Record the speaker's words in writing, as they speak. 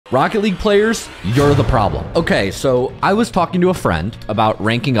Rocket League players, you're the problem. Okay, so I was talking to a friend about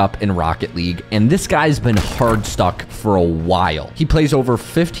ranking up in Rocket League, and this guy's been hard stuck for a while. He plays over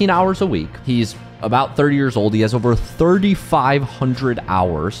 15 hours a week. He's about 30 years old. He has over 3,500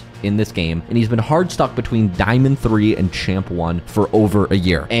 hours in this game, and he's been hard stuck between Diamond 3 and Champ 1 for over a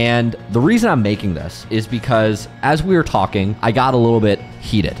year. And the reason I'm making this is because as we were talking, I got a little bit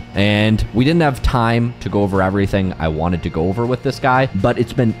heated, and we didn't have time to go over everything I wanted to go over with this guy, but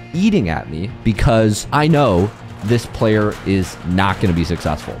it's been eating at me because I know this player is not going to be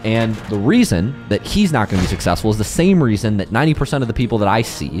successful. And the reason that he's not going to be successful is the same reason that 90% of the people that I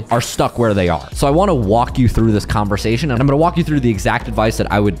see are stuck where they are. So I want to walk you through this conversation, and I'm going to walk you through the exact advice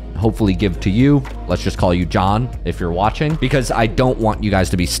that I would hopefully give to you. Let's just call you John if you're watching, because I don't want you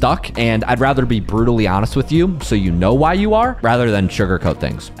guys to be stuck, and I'd rather be brutally honest with you so you know why you are rather than sugarcoat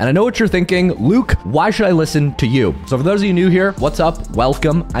things. And I know what you're thinking, Luke, why should I listen to you? So for those of you new here, what's up?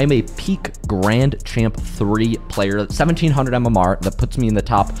 Welcome. I'm a peak Grand Champ 3 player, 1700 MMR, that puts me in the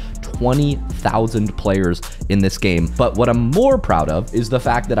top 20,000 players in this game. But what I'm more proud of is the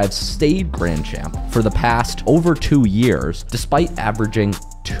fact that I've stayed Grand Champ for the past over 2 years, despite averaging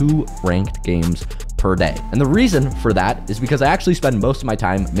 2 ranked games per day. And the reason for that is because I actually spend most of my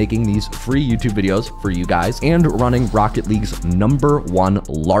time making these free YouTube videos for you guys and running Rocket League's #1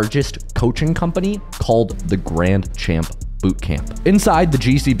 largest coaching company called the Grand Champ Bootcamp. Inside the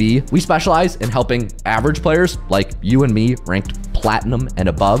GCB, we specialize in helping average players like you and me, ranked platinum and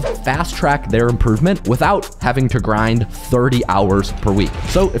above, fast track their improvement without having to grind 30 hours per week.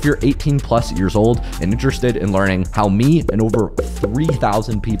 So if you're 18 plus years old and interested in learning how me and over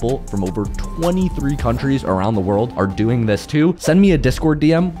 3,000 people from over 23 countries around the world are doing this too, send me a Discord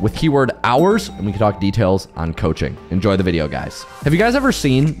DM with keyword hours and we can talk details on coaching. Enjoy the video, guys. Have you guys ever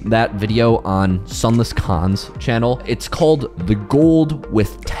seen that video on Sunless Khan's channel? It's called The Gold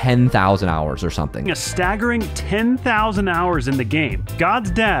with 10,000 hours or something. A staggering 10,000 hours in the game.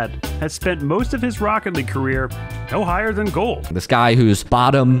 God's dad has spent most of his Rocket League career no higher than gold. This guy who's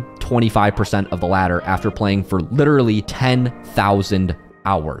bottom 25% of the ladder after playing for literally 10,000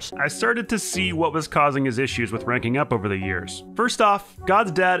 hours. I started to see what was causing his issues with ranking up over the years. First off,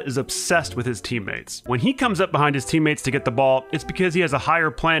 God's dad is obsessed with his teammates. When he comes up behind his teammates to get the ball, it's because he has a higher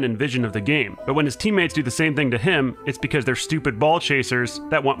plan and vision of the game. But when his teammates do the same thing to him, it's because they're stupid ball chasers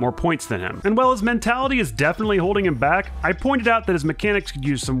that want more points than him. And while his mentality is definitely holding him back, I pointed out that his mechanics could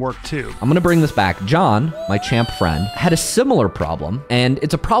use some work too. I'm gonna bring this back. John, my champ friend, had a similar problem, and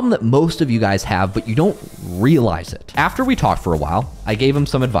it's a problem that most of you guys have, but you don't realize it. After we talked for a while, I gave him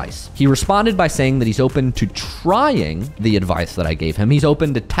some advice. He responded by saying that he's open to trying the advice that I gave him. He's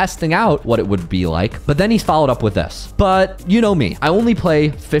open to testing out what it would be like, but then he's followed up with this. But you know me, I only play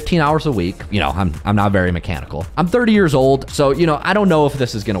 15 hours a week. You know, I'm not very mechanical. I'm 30 years old, so you know, I don't know if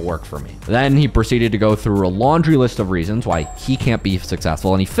this is gonna work for me. Then he proceeded to go through a laundry list of reasons why he can't be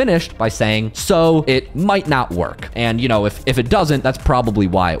successful, and he finished by saying, so it might not work. And you know, if it doesn't, that's probably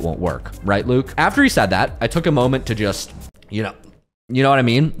why it won't work. Right, Luke? After he said that, I took a moment to just, you know what I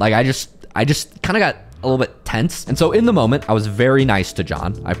mean? Like I just kind of got a little bit tense. And so in the moment, I was very nice to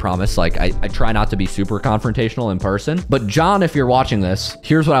John. I promise. Like I try not to be super confrontational in person. But John, if you're watching this,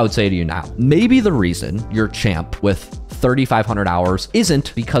 here's what I would say to you now. Maybe the reason you're champ with 3,500 hours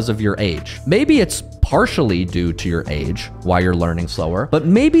isn't because of your age. Maybe it's partially due to your age, why you're learning slower, but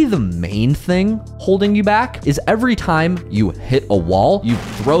maybe the main thing holding you back is every time you hit a wall, you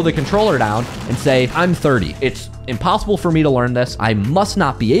throw the controller down and say, I'm 30. It's impossible for me to learn this. I must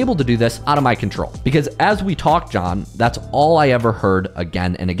not be able to do this out of my control. Because as we talked, John, that's all I ever heard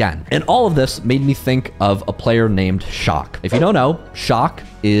again and again. And all of this made me think of a player named Shock. If you don't know, Shock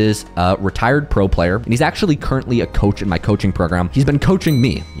is a retired pro player, and he's actually currently a coach in my coaching program. He's been coaching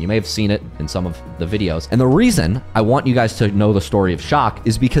me. You may have seen it in some of the videos. And the reason I want you guys to know the story of Shock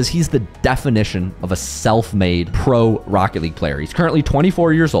is because he's the definition of a self-made pro Rocket League player. He's currently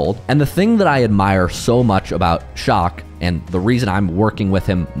 24 years old. And the thing that I admire so much about Shock, and the reason I'm working with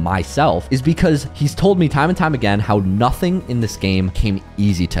him myself, is because he's told me time and time again how nothing in this game came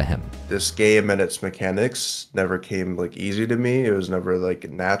easy to him. This game and its mechanics never came like easy to me. It was never like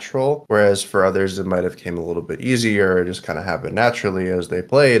natural. Whereas for others, it might have came a little bit easier or just kind of happened naturally as they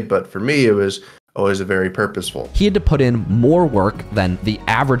played. But for me, it was always very purposeful. He had to put in more work than the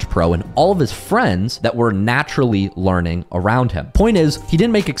average pro and all of his friends that were naturally learning around him. Point is, he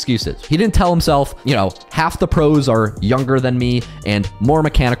didn't make excuses. He didn't tell himself, you know, half the pros are younger than me and more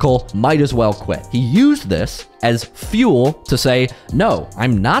mechanical, might as well quit. He used this as fuel to say, no,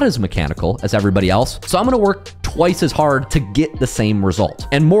 I'm not as mechanical as everybody else, so I'm gonna work twice as hard to get the same result.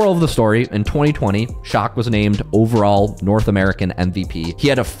 And moral of the story, in 2020, Shock was named overall North American MVP. He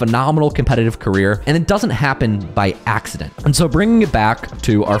had a phenomenal competitive career, and it doesn't happen by accident. And so bringing it back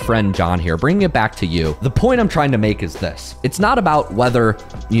to our friend John here, bringing it back to you, the point I'm trying to make is this. It's not about whether,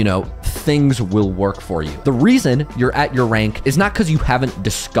 you know, things will work for you. The reason you're at your rank is not because you haven't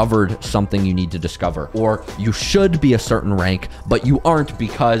discovered something you need to discover, or you should be a certain rank, but you aren't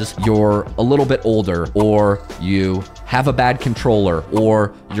because you're a little bit older, or you have a bad controller,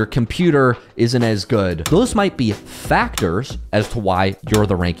 or your computer isn't as good. Those might be factors as to why you're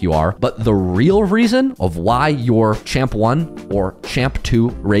the rank you are, but the real reason of why you're Champ 1 or Champ 2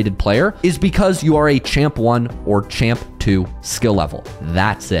 rated player is because you are a Champ 1 or Champ 2 skill level.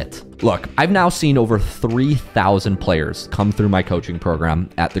 That's it. Look, I've now seen over 3,000 players come through my coaching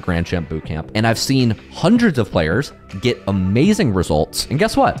program at the Grand Champ Bootcamp, and I've seen hundreds of players get amazing results. And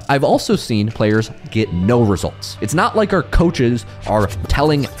guess what? I've also seen players get no results. It's not like our coaches are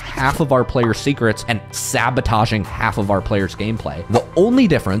telling half of our players' secrets and sabotaging half of our players' gameplay. The only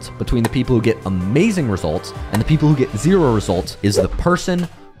difference between the people who get amazing results and the people who get zero results is the person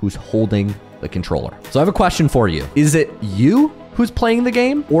who's holding the controller. So I have a question for you. Is it you who's playing the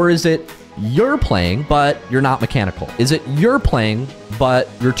game, or is it you're playing, but you're not mechanical? Is it you're playing, but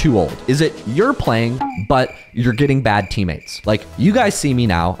you're too old? Is it you're playing, but you're getting bad teammates? Like, you guys see me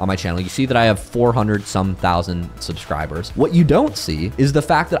now on my channel. You see that I have 400 some thousand subscribers. What you don't see is the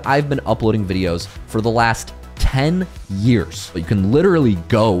fact that I've been uploading videos for the last 10 years. But you can literally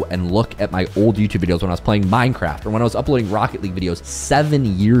go and look at my old YouTube videos when I was playing Minecraft or when I was uploading Rocket League videos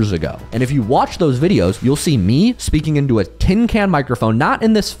 7 years ago. And if you watch those videos, you'll see me speaking into a tin can microphone, not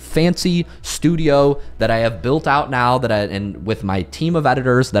in this fancy studio that I have built out now, and with my team of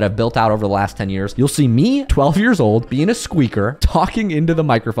editors that I've built out over the last 10 years. You'll see me, 12 years old, being a squeaker, talking into the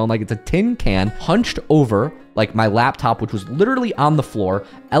microphone like it's a tin can, hunched over like my laptop, which was literally on the floor,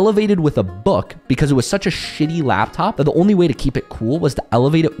 elevated with a book because it was such a shitty laptop that the only way to keep it cool was to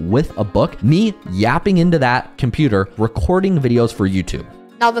elevate it with a book. Me yapping into that computer, recording videos for YouTube.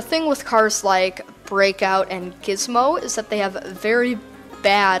 Now the thing with cars like Breakout and Gizmo is that they have very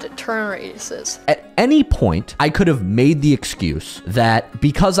bad turn radiuses. At any point, I could have made the excuse that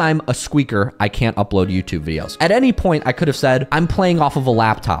because I'm a squeaker, I can't upload YouTube videos. At any point, I could have said, I'm playing off of a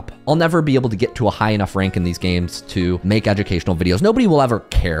laptop. I'll never be able to get to a high enough rank in these games to make educational videos. Nobody will ever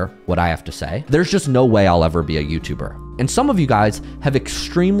care what I have to say. There's just no way I'll ever be a YouTuber. And some of you guys have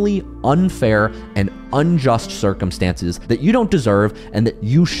extremely unfair and unjust circumstances that you don't deserve and that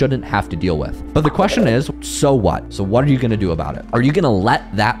you shouldn't have to deal with. But the question is, so what? So what are you gonna do about it? Are you gonna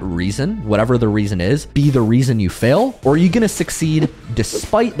let that reason, whatever the reason is, be the reason you fail? Or are you gonna succeed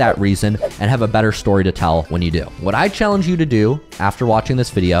despite that reason and have a better story to tell when you do? What I challenge you to do after watching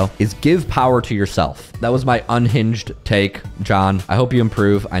this video is give power to yourself. That was my unhinged take, John. I hope you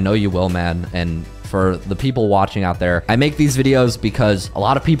improve. I know you will, man. And for the people watching out there, I make these videos because a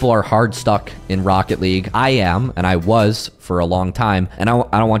lot of people are hard stuck in Rocket League. I am, and I was for a long time, and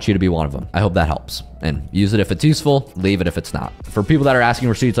I don't want you to be one of them. I hope that helps. And use it if it's useful, leave it if it's not. For people that are asking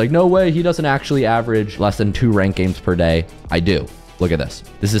receipts like, no way, he doesn't actually average less than 2 ranked games per day. I do. Look at this.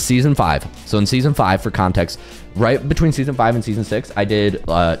 This is season 5. So in season 5, for context, right between season 5 and season 6, I did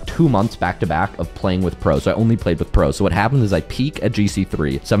 2 months back to back of playing with pros. So I only played with pros. So what happens is I peak at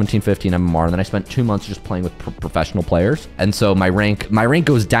GC3, 17, 15 MMR, and then I spent 2 months just playing with professional players. And so my rank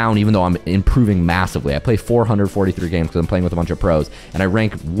goes down even though I'm improving massively. I play 443 games because I'm playing with a bunch of pros, and I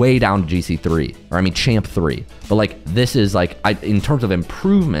rank way down to GC3, or I mean Champ 3. But like, this is like, in terms of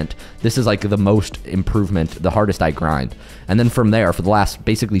improvement, this is like the most improvement, the hardest I grind. And then from there, for the last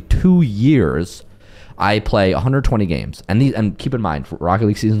basically 2 years, I play 120 games. And keep in mind, Rocket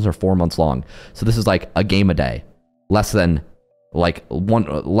League seasons are 4 months long. So this is like a game a day, less than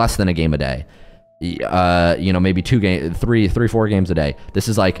a game a day. You know, maybe 4 games a day. This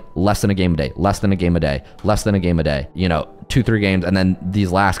is like less than a game a day, less than a game a day, less than a game a day, you know, 2-3 games. And then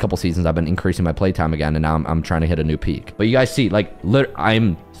these last couple seasons, I've been increasing my playtime again, and now I'm trying to hit a new peak. But you guys see, like,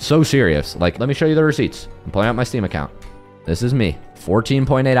 I'm so serious. Like, let me show you the receipts. I'm pulling out my Steam account. This is me,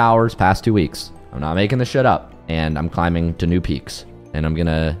 14.8 hours past 2 weeks. I'm not making this shit up, and I'm climbing to new peaks. And I'm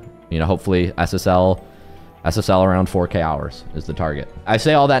gonna, you know, hopefully SSL around 4K hours is the target. I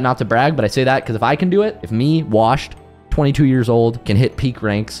say all that not to brag, but I say that because if I can do it, if me, washed, 22 years old, can hit peak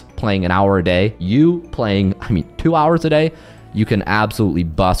ranks playing an hour a day, you playing, 2 hours a day, you can absolutely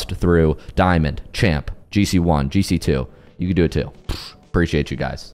bust through Diamond, Champ, GC1, GC2. You can do it too. Appreciate you guys.